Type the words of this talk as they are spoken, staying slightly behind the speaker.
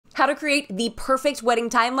how to create the perfect wedding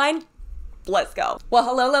timeline. Let's go. Well,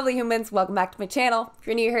 hello, lovely humans. Welcome back to my channel. If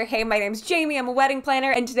you're new here, hey, my name's Jamie. I'm a wedding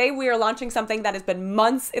planner, and today we are launching something that has been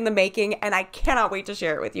months in the making, and I cannot wait to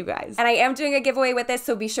share it with you guys. And I am doing a giveaway with this,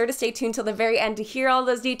 so be sure to stay tuned till the very end to hear all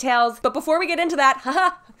those details. But before we get into that,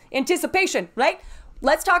 haha, anticipation, right?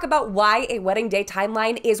 Let's talk about why a wedding day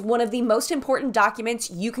timeline is one of the most important documents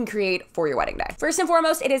you can create for your wedding day. First and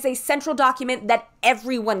foremost, it is a central document that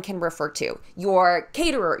everyone can refer to. Your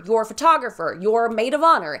caterer, your photographer, your maid of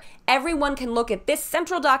honor, everyone can look at this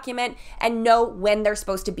central document and know when they're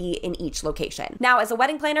supposed to be in each location. Now, as a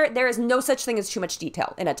wedding planner, there is no such thing as too much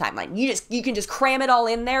detail in a timeline. You can just cram it all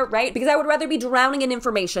in there, right? Because I would rather be drowning in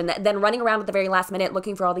information than running around at the very last minute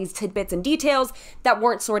looking for all these tidbits and details that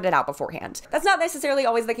weren't sorted out beforehand. That's not necessarily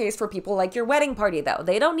always the case for people like your wedding party, though.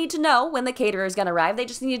 They don't need to know when the caterer is going to arrive. They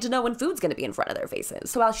just need to know when food's going to be in front of their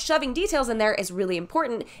faces. So while shoving details in there is really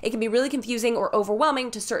important, it can be really confusing or overwhelming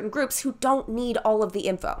to certain groups who don't need all of the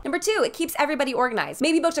info. Number two, it keeps everybody organized.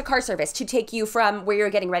 Maybe you booked a car service to take you from where you're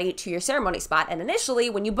getting ready to your ceremony spot, and initially,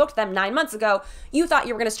 when you booked them 9 months ago, you thought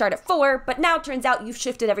you were going to start at 4, but now it turns out you've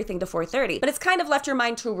shifted everything to 4:30. But it's kind of left your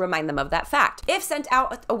mind to remind them of that fact. If sent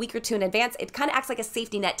out a week or two in advance, it kind of acts like a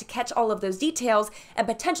safety net to catch all of those details and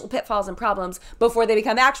potential pitfalls and problems before they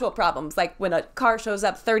become actual problems, like when a car shows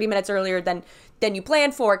up 30 minutes earlier than you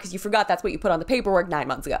planned for because you forgot that's what you put on the paperwork 9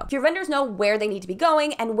 months ago. Your vendors know where they need to be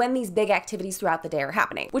going and when these big activities throughout the day are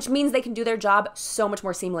happening, which means they can do their job so much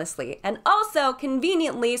more seamlessly, and also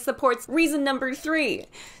conveniently supports reason number 3,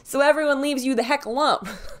 so everyone leaves you the heck alone.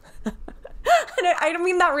 I don't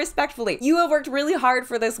mean that respectfully. You have worked really hard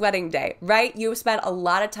for this wedding day, right? You have spent a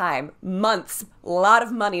lot of time, months, a lot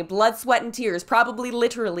of money, blood, sweat, and tears, probably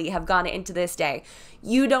literally have gone into this day.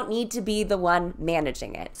 You don't need to be the one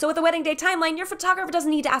managing it. So with a wedding day timeline, your photographer doesn't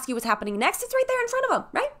need to ask you what's happening next. It's right there in front of them,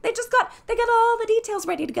 right? They got all the details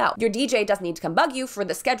ready to go. Your DJ doesn't need to come bug you for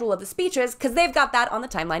the schedule of the speeches because they've got that on the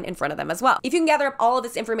timeline in front of them as well. If you can gather up all of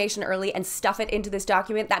this information early and stuff it into this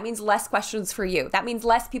document, that means less questions for you. That means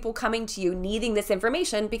less people coming to you needing this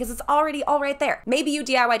information because it's already all right there. Maybe you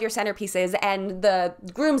DIY'd your centerpieces and the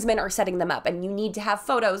groomsmen are setting them up and you need to have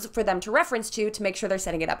photos for them to reference to make sure they're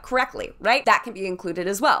setting it up correctly, right? That can be included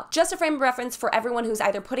as well. Just a frame of reference for everyone who's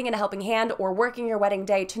either putting in a helping hand or working your wedding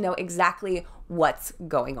day to know exactly what's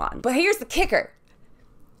going on. But here's the kicker.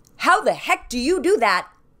 How the heck do you do that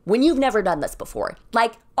when you've never done this before?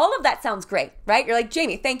 Like, all of that sounds great, right? You're like,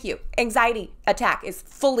 Jamie, thank you. Anxiety attack is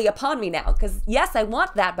fully upon me now because yes, I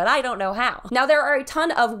want that, but I don't know how. Now, there are a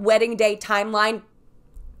ton of wedding day timeline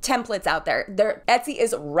templates out there. Etsy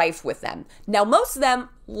is rife with them. Now, most of them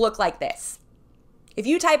look like this. If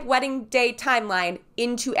you type wedding day timeline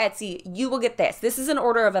into Etsy, you will get this. This is an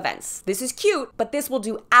order of events. This is cute, but this will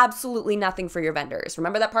do absolutely nothing for your vendors.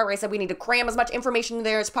 Remember that part where I said we need to cram as much information in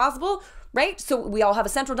there as possible, right? So we all have a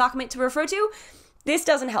central document to refer to. This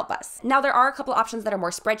doesn't help us. Now, there are a couple options that are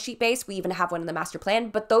more spreadsheet based. We even have one in the master plan,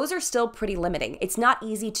 but those are still pretty limiting. It's not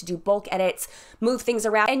easy to do bulk edits, move things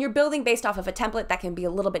around, and you're building based off of a template that can be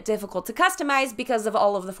a little bit difficult to customize because of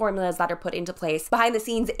all of the formulas that are put into place behind the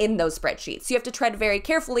scenes in those spreadsheets. So you have to tread very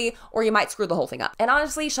carefully or you might screw the whole thing up. And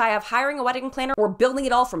honestly, shy of hiring a wedding planner or building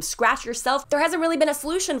it all from scratch yourself, there hasn't really been a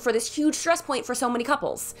solution for this huge stress point for so many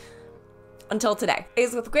couples. Until today. It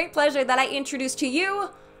is with great pleasure that I introduce to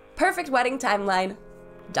you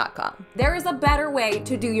perfectweddingtimeline.com. There is a better way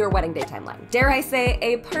to do your wedding day timeline. Dare I say,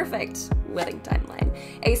 a perfect wedding timeline.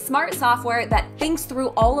 A smart software that thinks through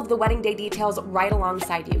all of the wedding day details right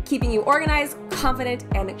alongside you, keeping you organized, confident,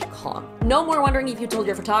 and calm. No more wondering if you told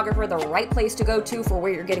your photographer the right place to go to for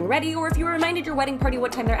where you're getting ready, or if you reminded your wedding party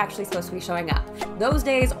what time they're actually supposed to be showing up. Those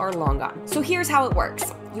days are long gone. So here's how it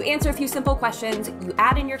works. You answer a few simple questions, you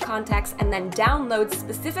add in your context, and then download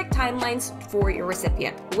specific timelines for your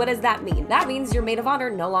recipient. What does that mean? That means your maid of honor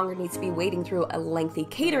no longer needs to be wading through a lengthy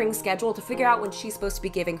catering schedule to figure out when she's supposed to be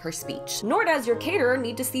giving her speech. Nor does your caterer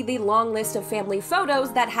need to see the long list of family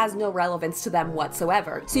photos that has no relevance to them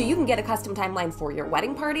whatsoever. So you can get a custom timeline for your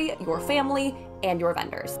wedding party, your family, and your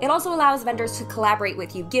vendors. It also allows vendors to collaborate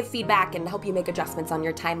with you, give feedback, and help you make adjustments on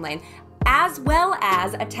your timeline, as well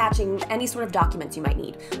as attaching any sort of documents you might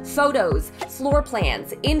need. Photos, floor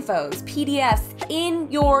plans, infos, PDFs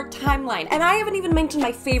in your timeline. And I haven't even mentioned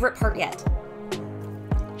my favorite part yet.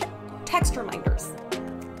 Text reminders.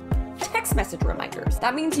 text message reminders.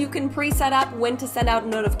 That means you can pre-set up when to send out a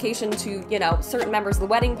notification to, you know, certain members of the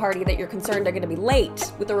wedding party that you're concerned are gonna be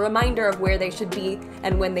late, with a reminder of where they should be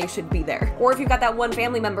and when they should be there. Or if you've got that one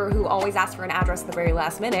family member who always asks for an address at the very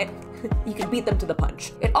last minute, you can beat them to the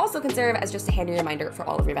punch. It also can serve as just a handy reminder for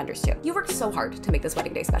all of your vendors too. You worked so hard to make this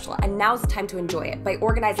wedding day special, and now's the time to enjoy it. By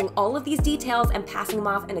organizing all of these details and passing them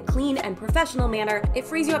off in a clean and professional manner, it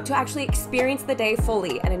frees you up to actually experience the day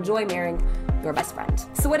fully and enjoy marrying your best friend.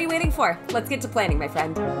 So what are you waiting for? Let's get to planning, my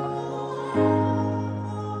friend.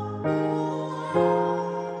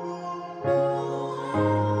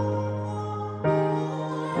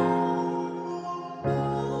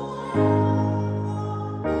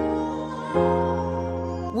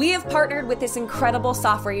 We have partnered with this incredible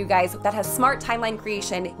software, you guys, that has smart timeline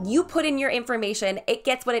creation. You put in your information, it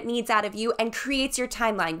gets what it needs out of you and creates your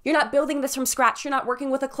timeline. You're not building this from scratch. You're not working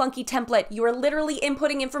with a clunky template. You are literally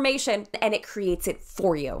inputting information and it creates it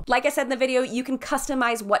for you. Like I said in the video, you can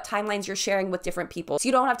customize what timelines you're sharing with different people. So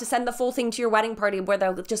you don't have to send the full thing to your wedding party where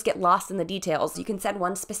they'll just get lost in the details. You can send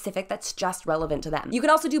one specific that's just relevant to them. You can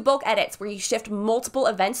also do bulk edits where you shift multiple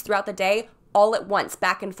events throughout the day all at once,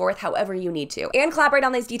 back and forth, however you need to. And collaborate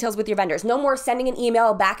on these details with your vendors. No more sending an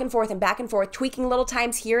email back and forth, tweaking little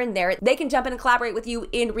times here and there. They can jump in and collaborate with you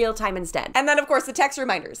in real time instead. And then of course the text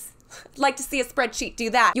reminders. I'd like to see a spreadsheet do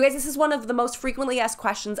that. You guys, this is one of the most frequently asked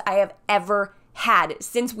questions I have ever had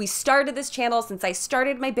since we started this channel, since I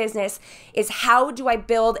started my business, is how do I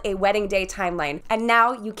build a wedding day timeline? And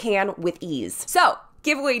now you can with ease. So,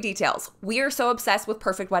 giveaway details. We are so obsessed with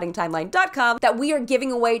perfectweddingtimeline.com that we are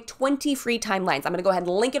giving away 20 free timelines. I'm gonna go ahead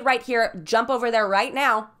and link it right here. Jump over there right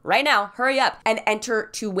now, hurry up and enter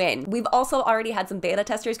to win. We've also already had some beta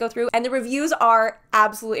testers go through and the reviews are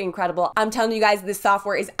absolutely incredible. I'm telling you guys, this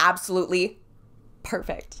software is absolutely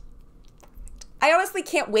perfect. I honestly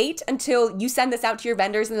can't wait until you send this out to your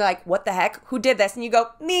vendors and they're like, what the heck? Who did this? And you go,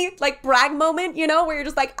 me, like brag moment, you know, where you're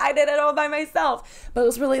just like, I did it all by myself. But it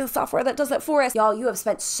was really the software that does it for us. Y'all, you have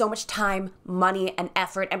spent so much time, money, and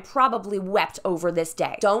effort and probably wept over this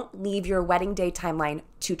day. Don't leave your wedding day timeline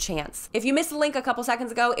to chance. If you missed the link a couple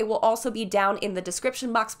seconds ago, it will also be down in the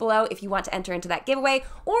description box below if you want to enter into that giveaway,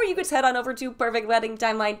 or you could just head on over to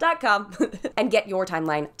perfectweddingtimeline.com and get your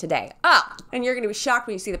timeline today. And you're gonna be shocked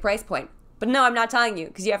when you see the price point. But no, I'm not telling you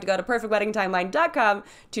because you have to go to perfectweddingtimeline.com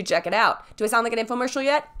to check it out. Do I sound like an infomercial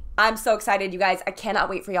yet? I'm so excited, you guys. I cannot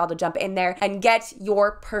wait for y'all to jump in there and get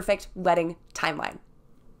your perfect wedding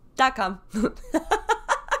timeline.com. So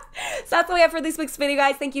that's all we have for this week's video,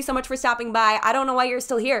 guys. Thank you so much for stopping by. I don't know why you're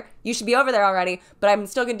still here. You should be over there already, but I'm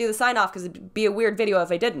still gonna do the sign off because it'd be a weird video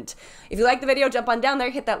if I didn't. If you like the video, jump on down there,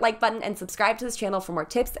 hit that like button, and subscribe to this channel for more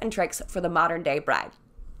tips and tricks for the modern day bride.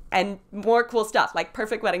 And more cool stuff like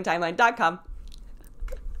perfectweddingtimeline.com.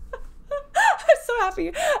 I'm so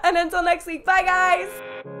happy. And until next week, bye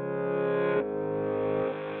guys.